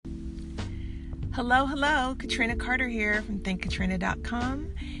Hello, Katrina Carter here from thinkkatrina.com,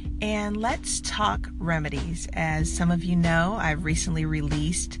 and let's talk remedies. As some of you know, I've recently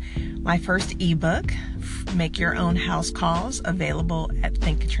released my first ebook, Make Your Own House Calls, available at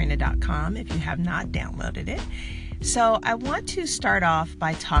thinkkatrina.com if you have not downloaded it. So I want to start off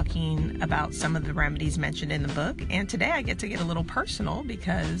by talking about some of the remedies mentioned in the book, and today I get to get a little personal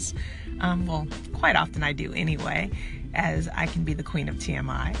because, quite often I do anyway, as I can be the queen of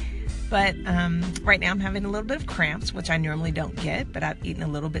TMI. But right now I'm having a little bit of cramps, which I normally don't get, but I've eaten a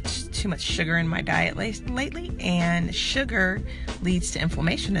little bit too much sugar in my diet lately, and sugar leads to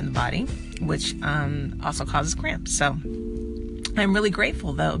inflammation in the body, which also causes cramps. So I'm really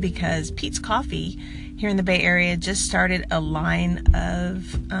grateful, though, because Peet's Coffee here in the Bay Area just started a line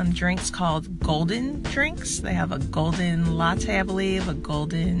of drinks called Golden Drinks. They have a golden latte, I believe, a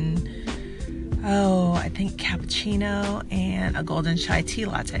golden... I think cappuccino, and a golden chai tea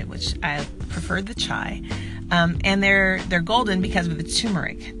latte, which I prefer the chai. And they're golden because of the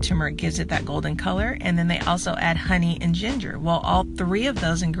turmeric. Turmeric gives it that golden color. And then they also add honey and ginger. Well, all three of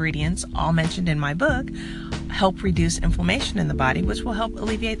those ingredients, all mentioned in my book, help reduce inflammation in the body, which will help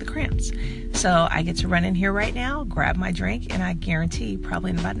alleviate the cramps. So I get to run in here right now, grab my drink, and I guarantee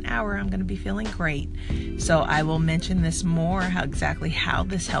probably in about an hour I'm going to be feeling great. So I will mention this more, how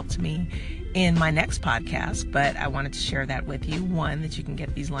this helped me in my next podcast, but I wanted to share that with you. One, that you can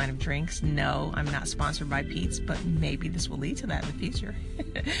get these line of drinks. No, I'm not sponsored by Peet's, but maybe this will lead to that in the future.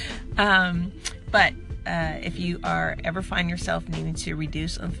 But if you ever find yourself needing to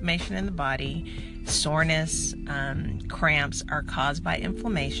reduce inflammation in the body, soreness, cramps are caused by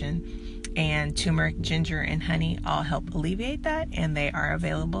inflammation, and turmeric, ginger, and honey all help alleviate that, and they are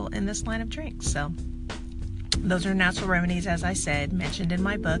available in this line of drinks. So those are natural remedies, as I said, mentioned in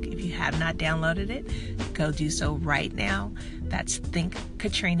my book. If you have not downloaded it, go do so right now. That's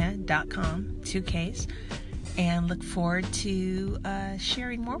thinkkatrina.com, 2 Ks, and look forward to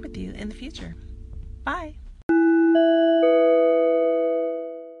sharing more with you in the future. Bye.